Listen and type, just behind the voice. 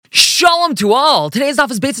Shalom to all! Today's daf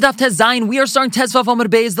is Beitzah daf Tez Zayin. We are starting Tez Vav Amud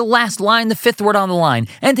Beis, the last line, the fifth word on the line.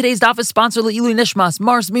 And today's daf is sponsored Le'ilu Nishmas,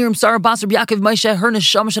 Mars, Miriam, Sarah, Basar, Yaakov, Moshe, her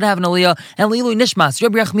neshama should have an aliyah, and Le'ilu Nishmas,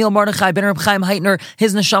 Rabbi Yachmiel, Mordechai, Ben Reb Chaim Heitner,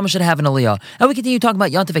 his neshama should have an aliyah. And we continue talking about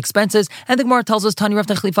Yontif expenses, and the Gemara tells us, Tani Rav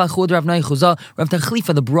Techlifa, Chud Rav Noi Chuzah, Rav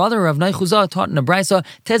Techlifa, the brother of Noi Chuzah, taught in a Beitzah,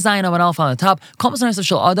 Tez Zayin Amud Aleph on the top, Kol Masar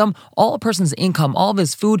Shel Adam, all a person's income, all of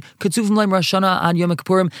his food, Ketzuvim Leim Rosh Hashanah ad Yom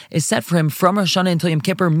Kippurim, is set for him from Rosh Hashanah until Yom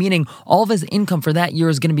Kippur, meaning all of his income for that year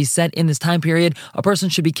is going to be set in this time period. A person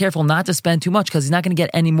should be careful not to spend too much because he's not going to get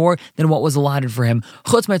any more than what was allotted for him.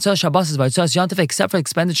 Chutz Beitzah Shabbos is Beitzah Yontif, except for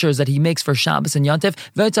expenditures that he makes for Shabbos and Yontif,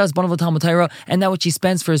 Beitzah is Bonav Talmud Torah, and that which he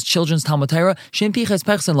spends for his children's Talmud Torah. Shem Piches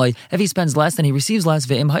Pechsen Loi. If he spends less, then he receives less.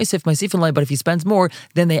 Ve'im Haisif Maisifin Loi. But if he spends more,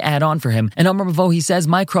 then they add on for him. And Amar Mavo, he says,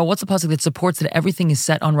 Micro, what's the pasuk that supports that everything is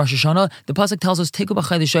set on Rosh Hashanah? The pasuk tells us, Teku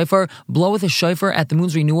B'chai the shofar, blow with a shofar at the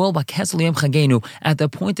moon's renewal, B'kesel Yom Chagenu, at the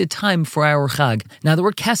appointed time for our Chag. Now the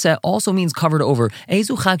word keseh also means covered over.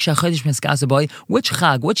 Ezu Chag Shachodesh Meskasaboy. Which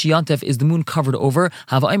Chag, which Yontif is the moon covered over?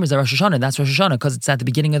 Hava Omer is Rosh Hashanah. That's Rosh Hashanah because it's at the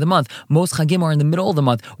beginning of the month. Most Chagim are in the middle of the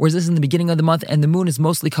month, whereas this is in the beginning of the month, and the moon is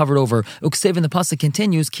mostly covered over. Uksev in the pasuk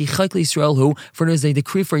continues, Ki Chayk Yisrael Hu, for it is a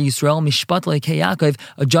decree for Yisrael, Mishpat Le'kei Yaakov,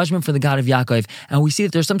 a judgment for the God of Yaakov. And we see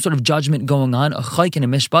that there's some sort of judgment going on, a Chayk and a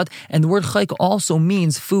Mishpat, and the word Chayk also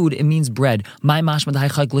means food. It means bread. My mashma d'hai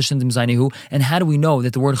Chayk lishn d'mzaynehu. And how do we know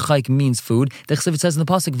that the word Chayk means food? The Chesiv says in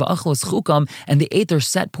the pasuk, Va'achlos chukam, and they ate their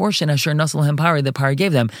set portion asher nasal hem pari, that pari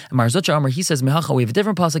gave them. And Mar Zotra Amar, he says, Mehacha, we have a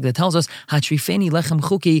different pasuk that tells us, Hatrifeni lechem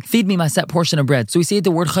chuki, feed me my set portion of bread. So we see that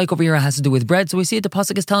the word Chayk over here has to do with bread. So we see that the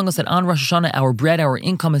pasuk is telling us that on Rosh Hashanah, our bread, our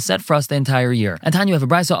income is set for us the entire year. And Tanya, you have a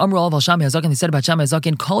Beitzah, Amru al Shami Hazakin, they said about Shami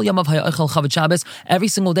Hazakin, Kol Yamav Hayachal Chavod Shabbos, every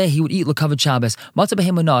single day he would eat L'Kavod Shabbos. Matzah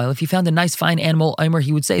Behemonah, if he found a nice fine animal, Omer,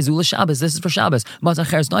 he would say, Zula Shabbos, this is for Shabbos. Matzah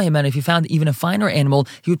Cheres Nohim, and if he found even a finer animal,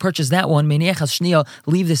 he would purchase that one, Meineachas Shnia,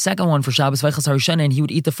 leave the second one for Shabbos, Vaychas Harishana, and he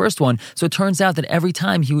would eat the first one. So it turns out that every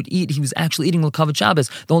time he would eat, he was actually eating L'Kavod Shabbos.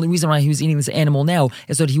 The only reason why he was eating this animal now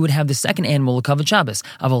is so that he would have the second animal L'Kavod Shabbos.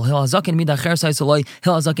 Aval Hil Hazakin Midah Cheres Haisaloi,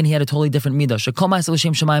 Hil Hazakin, he had a totally different Midah. Shekol Ma'aseh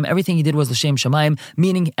L'Shem Shamayim, everything he did was L'Shem Shamayim,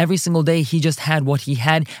 meaning every single day he just had what he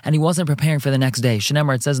had and he wasn't preparing for the next day.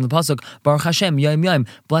 Shenemar, it says in the pasuk, Baruch Hashem Yom Yom,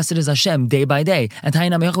 blessed is Hashem day by day. And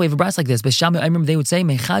Taina Me'achah, we have a brass like this. B'Shamim, I remember they would say,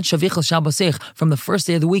 Mechad Shavichel Shabbosich, from the first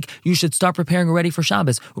day of the week you should start preparing already for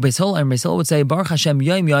Shabbos. Ubeis Hil, and Beis Hil would say, Baruch Hashem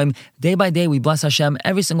Yom Yom, day by day we bless Hashem.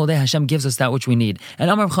 Every single day Hashem gives us that which we need. And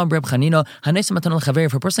Amar Cham Reb Chanina, Hanesim Matan L'Chaver,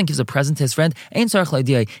 if a person gives a present to his friend, Ein Tzarich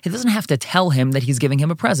L'Idiyah, he doesn't have to tell him that he's giving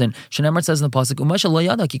him a present. Shenemar says in the pasuk, Moshe Lo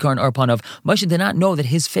Yada Ki Karan Arpanav, Moshe did not know that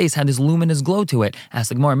his face had this luminous glow to it. Ask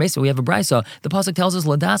the Gemara Mesa, we have a Beitzah. The pasuk tells us,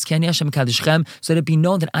 Ladas Ki Ani Hashem Mekadeshchem, so that it be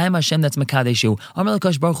known that I am Hashem that's Mekadesh you. Amar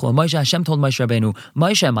L'Kosh Baruch Hu, Moshe, Hashem told Moshe Rabbeinu,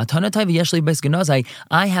 Moshe, Matanatai v'yesh li beis genazai,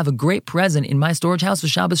 I have a great present in my storage house for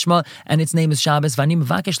Shabbos Shema, and its name is Shabbos. V'ani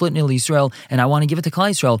mevakesh litnei Yisrael, and I want to give it to Klal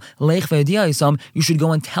Yisrael. Leich ve'yodiyah Yisam, you should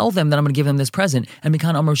go and tell them that I'm going to give them this present. And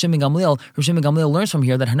Mikan Amar Rishim Gamliel, Rishim Gamliel learns from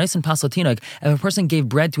here that Hanaisin Paslatinak, if a person gave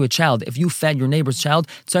bread to a child, if you fed your neighbor's child,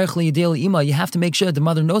 Tzarich L'Yidei L'Ima, you have to make sure that the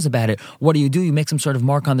mother knows about it. What do? You make some sort of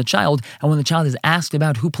mark on the child, and when the child is asked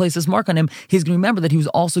about who placed this mark on him, he's going to remember that he was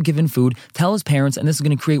also given food, tell his parents, and this is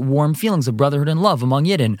going to create warm feelings of brotherhood and love among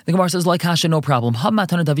Yidden. The Gemara says, like Hasha, no problem.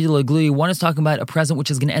 One is talking about a present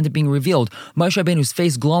which is going to end up being revealed. Moshe Rabbeinu's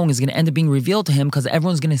face glowing is going to end up being revealed to him because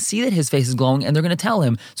everyone's going to see that his face is glowing and they're going to tell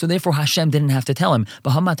him. So therefore Hashem didn't have to tell him.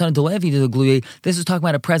 But this is talking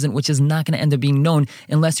about a present which is not going to end up being known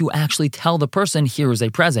unless you actually tell the person, here is a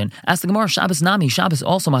present. Ask the Gemara, Shabbos Nami, Shabbos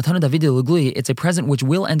also, it's a present which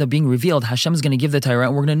will end up being revealed. Hashem is going to give the Torah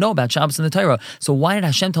and we're going to know about Shabbos and the Torah. So why did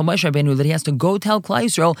Hashem tell Moshe Rabbeinu that he has to go tell Klal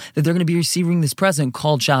Yisrael that they're going to be receiving this present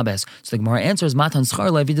called Shabbos? So the Gemara answers, Matan Schar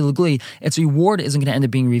Le'Videi, its reward isn't going to end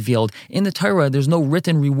up being revealed. In the Torah, there's no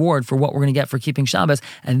written reward for what we're going to get for keeping Shabbos,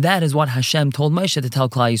 and that is what Hashem told Moshe to tell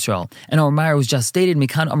Klal Yisrael. And our Meir was just stated,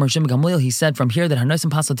 Mikan Amar Shim Gamliel, he said from here that Hanosim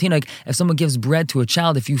Paslatinik, if someone gives bread to a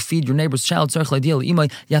child, if you feed your neighbor's child, Tzarich L'Yidei L'Ima,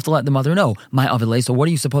 you have to let the mother know. My Avilei, so what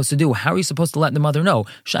are you supposed to do? How are you supposed to let the mother know?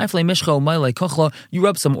 Shaifle Mishcho Maile Kochla, you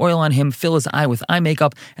rub some oil on him, fill his eye with eye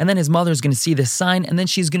makeup, and then his mother is going to see this sign, and then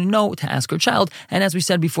she's going to know to ask her child. And as we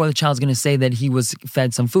said before, the child's going to say that he was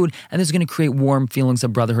fed some food, and this is going to create warm feelings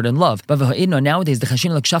of brotherhood and love. But nowadays, the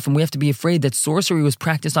Chashin L'Kshafim, we have to be afraid that sorcery was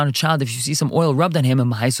practiced on a child. If you see some oil rubbed on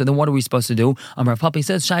him, so then what are we supposed to do? Rav Papa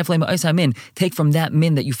says, take from that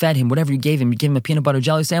min that you fed him, whatever you gave him a peanut butter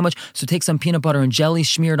jelly sandwich, so take some peanut butter and jelly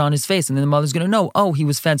smeared on his face, and then the mother's going to know, oh, he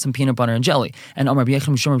was fed some peanut butter and jelly. And Amar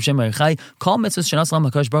B'Yechim Shom Shem Marichai, call mitzvahs Shenaslam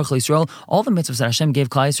HaKadosh Baruch Hu Yisrael, all the mitzvahs that Hashem gave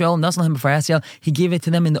Klal Yisrael, Naslahem B'Farasya, he gave it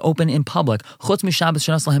to them in the open, in public. Chutz Mi Shabbos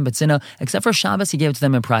Shenaslam B'Tzina, except for Shabbos Shabbos, he gave it to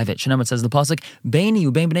them in private. Shenamar says the pasuk, Beini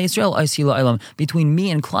ubein bnei Yisrael oisila olam. Between me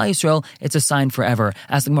and Klal Yisrael, it's a sign forever.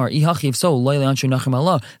 Ask the Gemara, Ihachi, if so,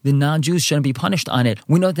 the non-Jews shouldn't be punished on it.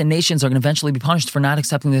 We know that the nations are going to eventually be punished for not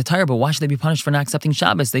accepting the Torah, but why should they be punished for not accepting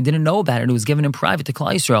Shabbos? They didn't know about it. It was given in private to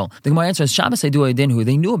Klal Yisrael. The Gemara answers, Shabbos Eidu Eidinhu.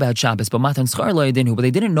 They knew about Shabbos, but Matan Schar Lo Eidinhu. But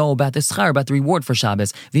they didn't know about the schar, about the reward for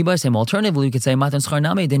Shabbos. Alternatively, you could say Matan Schar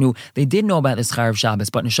Name Eidinhu. They did know about the schar of Shabbos,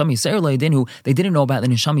 but Neshama Yisrael Lo Eidinhu. They didn't know about the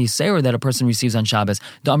Neshama Yisrael that a person receives on Shabbos.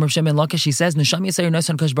 The Amr Shem ben Lakish, he says, Neshama Yisrael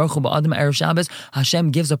Nesan Kash Baruch Hu Ba'adam Erev Shabbos.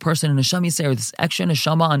 Hashem gives a person a Neshama Yisrael, this extra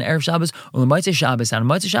Neshama on Erev Shabbos, or Motzei Shabbos. And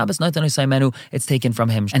on Motzei Shabbos, it's taken from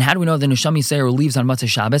him. And how do we know the Neshama Yisrael leaves on Motzei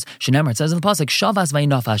Shabbos? Shenemar, it says in the pasuk, Shavas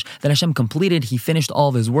Vayinafash, that Hashem completed, he finished all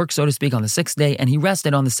of his work, so to speak, on the 6th day, and he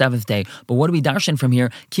rested on the 7th day. But what do we darshan from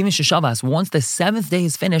here? Kimish Shavas, once the 7th day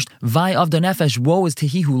is finished, Vay Avda Nefesh, woe is to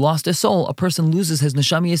he who lost his soul. A person loses his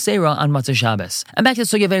Neshama Yisrael on Motzei Shabbos. And back to the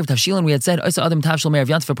Sugya of Erev Tavshilin, we had said, Oisa Adam Tavshil Erev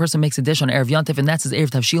Yantif, a person makes a dish on Erev Yantif, and that's his Erev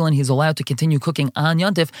Tavshilin, he's allowed to continue cooking on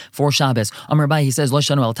Yantif for Shabbos. Amar Bai, he says, Lo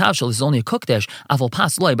Shanu El Tavshil, this is only a cooked dish, Aval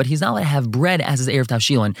Pas Loy, but he's not allowed to have bread as his Erev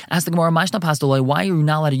Tavshilin. Ask the Gemara, Mashna Pas Loy, why are you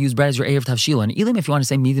not allowed to use bread as your Erev Tavshilin? Elim, if you want to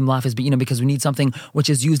say Midim Lafis Be'ina, because we need something which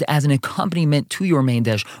is used as an accompaniment to your main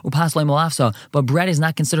dish. Upas Loy Malafsa, but bread is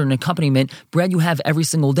not considered an accompaniment. Bread you have every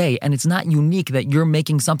single day, and it's not unique that you're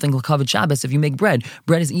making something l'kavod Shabbos. If you make bread,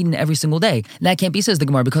 bread is eaten every single day. That can't be, says the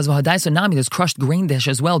Gemara, because of Hadaisa Nami, there's crushed grain dish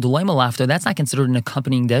as well. Dulay Malafta, that's not considered an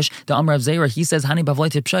accompanying dish. The Amr of Zera, he says, Hani Bavlay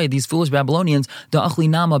Tipshay, these foolish Babylonians, the Achli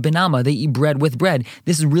Nama Benama, they eat bread with bread.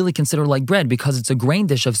 This is really considered like bread because it's a grain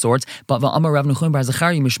dish of sorts. But the Amr Rav Nuchim Bar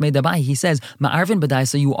Zachari Mishmei Dabai, he says, Ma'arvin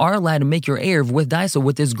B'daisa, you are allowed to make your erev with daisa,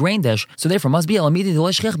 with this grain dish. So therefore, must be Elamidi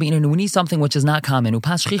Deleshchich Be'ina, we need something which is not common.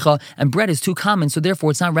 Upas Shchicha, and bread is too common, so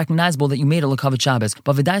therefore it's not recognizable that you made a l'kavod Shabbos.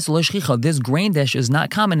 But V'daisa Leshchicha, this grain dish is not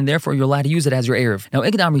common, and therefore you're allowed to use it as your erev. Now,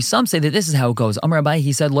 Igdamri, some say that this is how it goes. Amr Abai,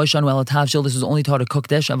 he said, Lo Shanu El Tavshil, this is only taught a cooked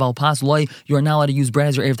dish. Aval Pas Loy, you are not allowed to use bread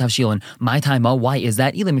as your erev Tavshilin. My time, why is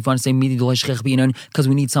that? Elim, if you want to say Midi Deleshchich Be'ina, because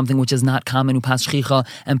we need something which is not common. Upas Shchicha,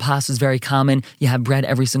 and Pas is very common. You have bread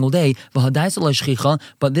every single day. V'hadaisa Leshchicha,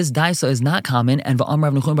 but this daisa is not common. And V'amr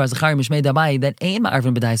Rav Nuchim Bar Zachari Mishmei Dabai, that ain't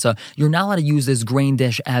Ma'arvin B'daisa. You're not allowed to use this grain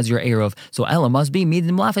dish as your erev. So Ella must be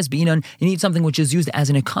Midim Lafis Be'inan. You need something which is used as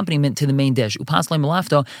an accompaniment to the main dish. Upas Le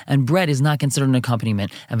Malafto, and bread is not considered an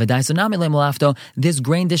accompaniment. And V'daisa Nami Le Malafto, this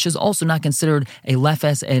grain dish is also not considered a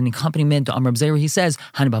lefes, an accompaniment. To Amr Rav Zera, he says,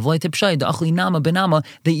 Hani Bavlay Tipshay, Da'achli Nama Benama,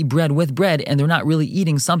 they eat bread with bread, and they're not really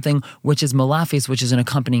eating something which is malafis, which is an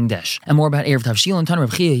accompanying dish. And more about Erev Tavshilin, Tan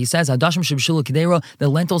Rav Chia, he says, Hadashim Shebshula Kedera, the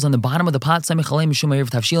lentils on the bottom of the pot, Samichalei Mishum Erev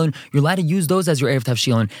Tavshilin, you're allowed to use those as your Erev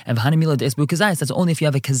Tavshilin. And V'hanamila Desbu Kazayas, that's only if you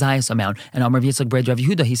have a Kazayas amount. And Amr Yitzchak Breid Rav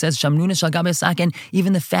Yehuda, he says, Shamnuna Shagabe Sakin,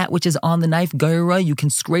 even the fat which is on the knife, Gaira, you can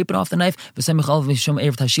scrape it off the knife, V'samichal Mishum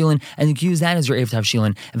Erev Tavshilin, and you can use that as your Erev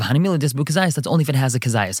Tavshilin. And V'hanamila Desbu Kazayas, that's only if it has a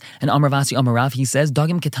Kazayas. And Amr Vasi Amr Rav, he says,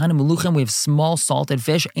 Dagim Ketanim Meluchem, we have small salted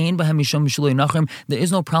fish, Ein Bahem Mishum Mishulei Nachrim, there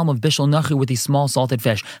is no problem of Bishul Nachri with these small salted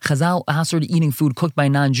fish. Chazal assered eating food cooked by a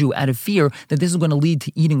non-Jew out of fear that this is going to lead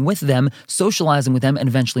to eating with them, socializing with them, and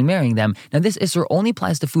eventually marrying them. Now this Isser only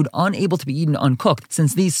applies to food unable to be eaten uncooked.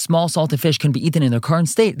 Since these small salted fish can be eaten in their current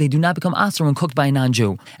state, they do not become asser when cooked by a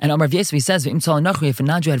non-Jew. And Amar Yesvi says, if a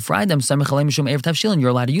non-Jew had fried them, you're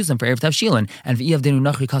allowed to use them for Erev Tavshilin.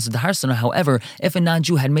 And however, if a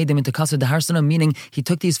non-Jew had made them into kasad daharsana, meaning he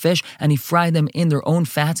took these fish and he fried them in their own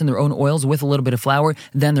fats and their own oils with a little bit of flour,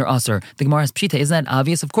 then they're asser. The Gemara asks, Pshita, isn't that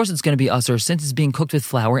obvious? Of course it's going to be asser, since it's being cooked with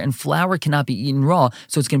flour, and flour cannot be eaten raw,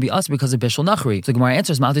 so it's going to be asser because of bishul nachri. So the Gemara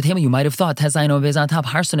answers, you might have thought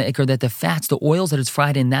that the fats, the oils that it's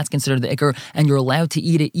fried in, that's considered the ikr, and you're allowed to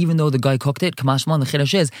eat it even though the guy cooked it. Kamashman, the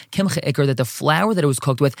chiddush is kimcha ikr, that the flour that it was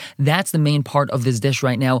cooked with, that's the main part of this dish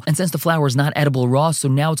right now. And since the flour is not edible raw, so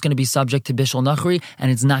now it's going to be subject to bishul nachri,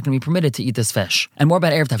 and it's not going to be permitted to eat this fish. And more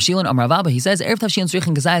about Erev Tavshilin, Amar Avaba, he says, Erev Tavshilin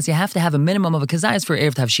tzrichin kazayas, you have to have a minimum of a kazayas for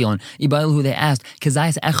Erev Tavshilin. Ibail, who they asked,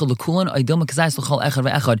 kazayas echad l'kulan, oidilma kazayas l'chol echad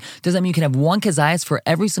ve'echad. Does that mean you can have one kazayas for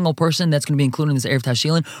every single person that's going to be included in this Erev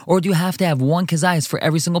Tavshilin, or do you have to have one kazayas for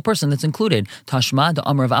every single person that's included? Tashma, the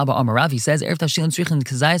Amar of Abba Amar Rav, he says, Erev Tavshilin tzrichin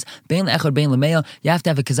kazayas, bein le'echad, bein le'meya, you have to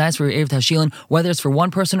have a kazayas for Erev Tavshilin, whether it's for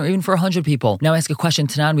one person or even for 100 people. Now I ask a question,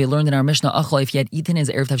 Tanan, we learned in our Mishnah, Achla, if he had eaten his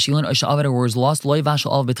Erev Tavshilin, or sha'avet, or was lost, loy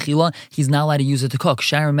vashal al betchila, he's not allowed to use it to cook.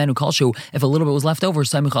 Sha'ar menu kalshu, if a little bit was left over,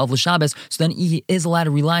 samicha of l'Shabbos, so then he is allowed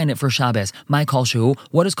to rely on it for Shabbos. My kalshu,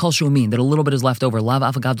 what does kalshu mean? That a little bit is left over. Lav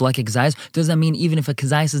afagav like a kazayas, does that mean even if a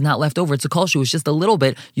kazayas is not left over, it's a kalshu, it's just a little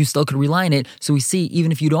bit, you still could rely on it. So we see,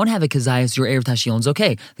 even if you don't have a kazayas, your Erev Tavshilin is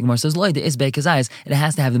okay. The Gemara says, loy, the isbei kazayas, it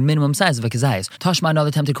has to have the minimum size of a kazayas. Tashma,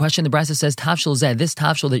 another tempted question, the Brisa says, tavshil zed, this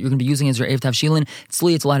tavshil that you're going to be using as your Erev Tavshilin,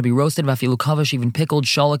 it's allowed to be be roasted, vafilu kavash, even pickled,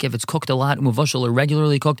 shalak if it's cooked a lot, umuvushal or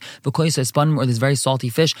regularly cooked, v'koisa spanim, or this very salty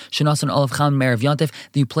fish, shenasan olav cham erev yontif,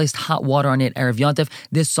 that you placed hot water on it erev yontif.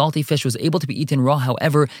 This salty fish was able to be eaten raw,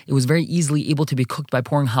 however, it was very easily able to be cooked by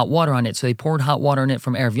pouring hot water on it. So they poured hot water on it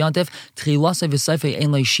from erev yontif. Tchilasai v'saifei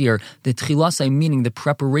ein lei shir. The tchilasai meaning the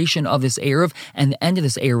preparation of this erev and the end of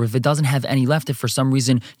this erev. If it doesn't have any left, if for some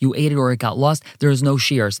reason you ate it or it got lost, there is no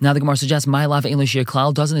shears. Now the Gemara suggests my lav ein lei shir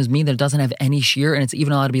klal. Doesn't this mean that it doesn't have any shear and it's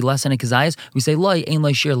even allowed to be less than a kazayas? We say loy ein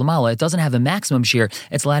lei shir lamala. It doesn't have a maximum shear.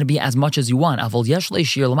 It's allowed to be as much as you want. Avol yesh lei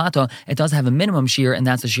shir lamato. It does have a minimum shear, and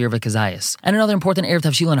that's the shear of a kazayas. And another important erev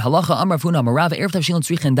tavshilin halacha amar funa marav erev tavshilin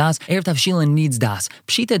tzrichin das. Erev tavshilin needs das.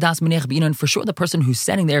 Pshita das minech b'inon. For sure, the person who's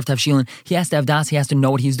setting the erev tavshilin, he has to have das. He has to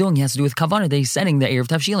know what he's doing. He has to do with kavanah that he's setting the erev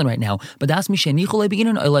tavshilin right now. But das mishenichol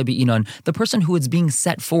b'inon olay b'inon. The person who it's being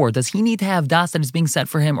set for, does he need to have das that is being set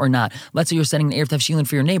for him or not? Let's say you're setting the erev tavshilin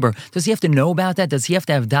for your neighbor. Does he have to know about that? Does he have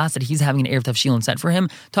to have das that he's having an erev tavshilin set for him?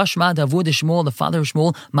 Tashma davud Shmuel, the father of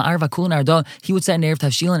Shmuel, ma'ar v'kul narda. He would set an erev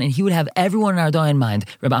tavshilin and he would have everyone in Arda in mind.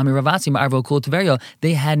 Rabbi Ami Ravasi ma'ar v'kul Tiverio.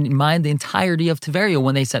 They had in mind the entirety of Tiverio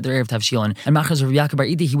when they set their erev tavshilin. And Machaz Rav Yaakov Bar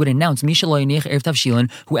Idi, he would announce Misha lo yinich erev tavshilin.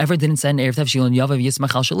 Whoever didn't set an erev tavshilin, Yavav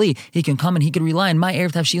Yismach al Shali. He can come and he could rely on my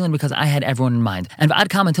erev tavshilin because I had everyone in mind. And v'ad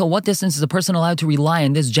kam, until what distance is a person allowed to rely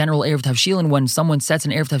on this general erev tavshilin when someone sets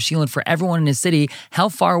an erev tavshilin for everyone in his city? How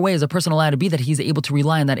far away is a person allowed to be that he's able to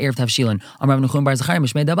rely on that erev tavshilin? Amar Rav Nachum bar Zachariah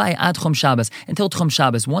mishmei dabai ad Chum Shabbos, until Chum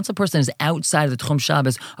Shabbos. Once a person is outside of the Chum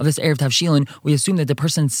Shabbos of this erev tavshilin, we assume that the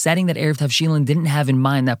person setting that erev tavshilin didn't have in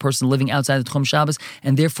mind that person living outside the Chum Shabbos,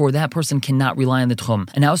 and therefore that person cannot rely on the Chum.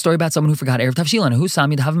 And now a story about someone who forgot erev tavshilin. Who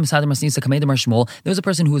sami d'havim misader masnisa kamei Mar Shmuel. There was a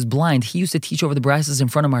person who was blind. He used to teach over the braysos in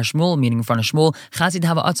front of Mar Shmuel, meaning in front of Shmuel. Chazi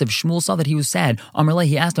d'hava atzav. Shmuel saw that he was sad. Amrleh,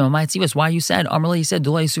 he asked him, "Amay tzivas, why are you sad?" Amrleh, he said,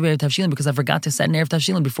 "Dulay suv erev tavshilin, because I forgot to set an erev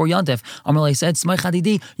tavshilin before Yontif." Amrleh said, "Smay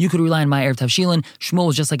chadidi, you could rely on my erev tavshilin." Shmuel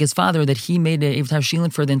was just like his father, that he made an erev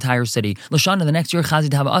tavshilin for the entire city. Lashana, the next year, Chazi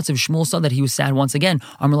d'hava atzav. Shmuel saw that he was sad once again.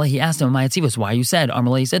 Amrleh, he asked him, "Amay tzivas, why are you sad?"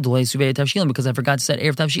 Amrleh, he said, "Dulay suv erev tavshilin, because I forgot to set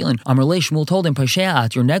erev tavshilin." Amrleh, Shmuel told him,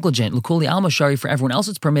 "Pasheat, you're negligent. L'kuli alma shari, for everyone else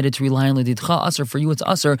it's permitted to rely on l'didcha asr. For you it's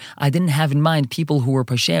asr. I didn't have in mind people who were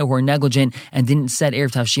pasheh, who were negligent and didn't set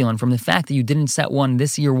erev tavshilin. From the fact that you didn't set one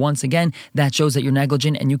this year once again, that shows that you're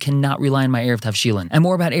negligent and you cannot rely on my erev tavshilin." And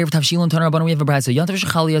more about erev tavshilin. Tanar Rabbanan, we have a brayso. Yontif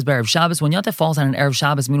shechali as erev Shabbos. When Yontif falls on an erev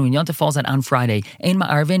Shabbos, meaning when Yontif falls out on Friday, ein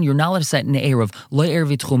ma'arvin, you're not allowed to set an erev. Lo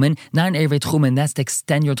erev tchumen, not an erev tchumen. That's to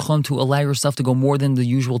extend your tchum, to allow yourself to go more than the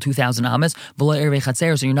usual 2,000 amas. V'lo erev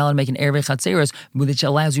chatzeres, so you're not allowed to make an erev chatzeres, which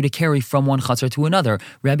allows you to carry from one chatzer to another.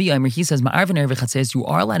 Rabbi Aimer, he says, ma'arvin erev chatzeres, you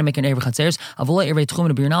are allowed to make an erev chatzeres. Avolo erev tchumen,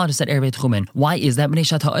 but you're not allowed to set erev tchumen. Why is that?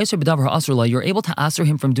 You're able to asr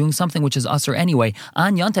him from doing something which is asr anyway.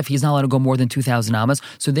 On Yontif, he's not allowed to go more than 2,000 amas,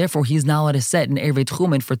 so therefore he's not allowed to set an erev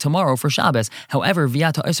tchumen for tomorrow, for Shabbos. However,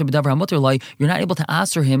 you're not able to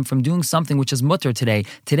asr him from doing something which is mutter today.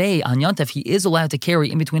 Today, on Yontif, he is allowed to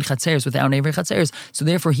carry in between chatzeres without an erev chatzeres, so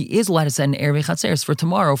therefore he is allowed to set an erev chatzeres for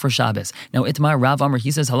tomorrow, for Shabbos. Now, Itmar Rav Amr,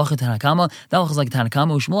 he says, halacha Tanakama, that halacha is like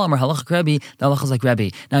Tanakama, Ushmuel Amr, halacha Rebbe, that halacha is like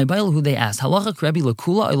Rebbe. Now, Ibayil, who they asked, halacha Rebbe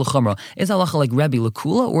l'kula or l'chumra? Is halacha like Rebbe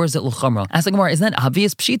l'kula or is it l'chumra? Ask the Gemara, isn't that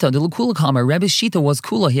obvious? Pshita, the l'kula kamar, Rebbe's shita was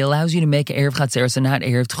kula. He allows you to make erev chatzeres and not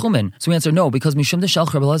erev tchumen. So we answer no, because mishum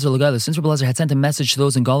deshalch Rebbe Lezer l'gala, since Rebbe Lezer had sent a message to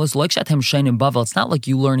those in Galus, like shatem shein in Bavel. It's not like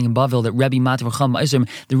you learning in Bavel that Rebbe matir v'cham ma'isrim,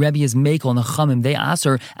 the Rebbe is mekel and the chamim they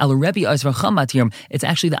aser, al Rebbe aser v'cham matirim. It's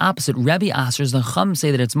actually the opposite. Rebbe asers, the chum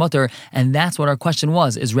say that it's mutter, and that's what our question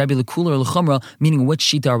was: is Rebbe l'kula or l'chumra? Meaning, which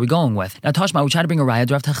shita are we going with? Now, Tashma, we try to bring a raya.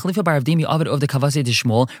 Rav Tachlifa bar Avdimi Ovid of the Kavase de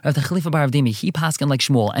Shmuel. Rav Tachlifa bar Avdimi, he paskin like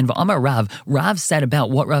Shmuel, and v'amar Rav. Rav said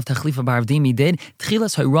about what Rav Tachlifa bar Avdimi did.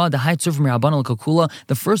 Tchilas hayra the height from Rabbanan l'kakula.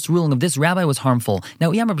 The first ruling of this rabbi was harmful.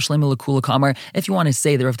 Now, Iyamar b'shleim l'kula kamar. If you want to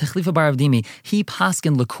say that Rav Tachlifa bar Avdimi, he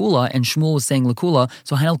paskin l'kula, and Shmuel was saying l'kula,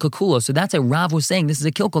 so hanel kakula. So that's a Rav was saying this is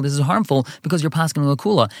a kilkul, this is harmful because you're paskin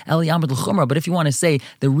l'kula. Eli Yamar l'chumra. But if you want to say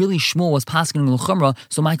that really Shmuel was paskin l'chumra,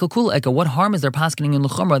 so my kakula eka, what harm is there paskin in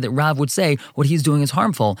l'chumra that Rav would say what he's doing is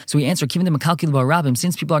harmful? So we answer, keeping them a calcul barabim,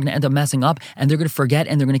 since people are going to end up messing up and they're going to forget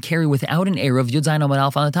and they're going to carry without an erev yud zayin amad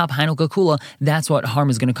alpha on the top hanel kakula. That's what harm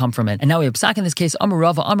is going to come from it. And now we have psak in this case. Amar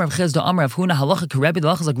Rava, Amar Chizda, Amar Huna, halacha Rebbe. The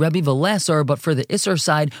halacha is like Rebbe v'leser, but for the Isser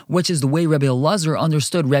side, which is the way Rebbe Elazar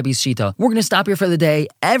understood Rebbe's shita. We're going to stop here for the day.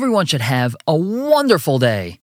 Everyone should have a wonderful day.